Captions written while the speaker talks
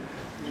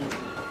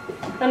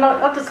And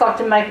I'd just like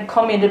to make a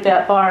comment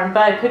about Byron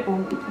Bay. People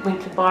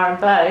went to Byron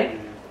Bay.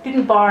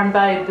 Didn't Byron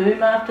Bay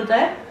boom after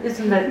that?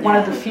 Isn't it one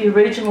of the few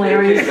regional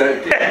areas?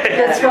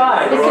 That's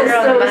right, because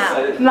there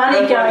was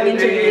money going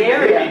into the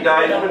area.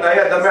 They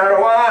had the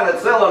marijuana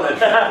selling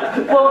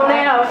it. Well,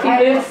 now if you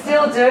They're move,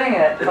 still doing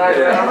it.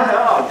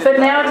 but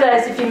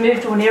nowadays if you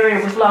move to an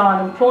area with low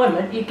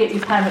unemployment, you get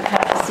your payment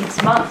cut for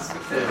 6 months.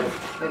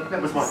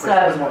 That was my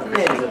question.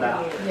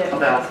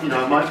 About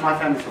my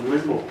family's from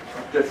Lismore,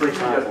 for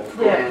example,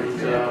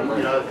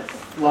 and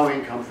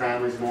low-income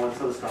families and all that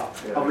sort of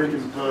stuff. I've lived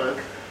in Perth,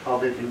 I've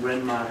lived in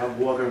Renmark, I've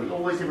Wagga,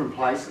 all these different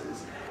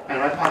places,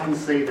 and I can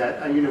see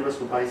that a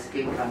universal basic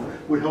income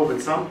would help in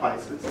some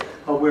places.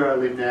 Where I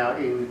live now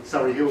in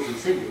Surrey Hills in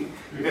Sydney,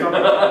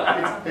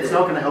 it's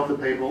not going to help the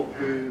people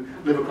who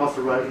live across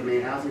the road from the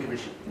Housing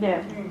Commission.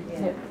 Yeah.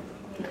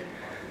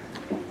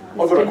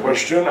 I've got a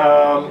question.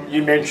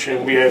 You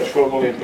mentioned we had 12 million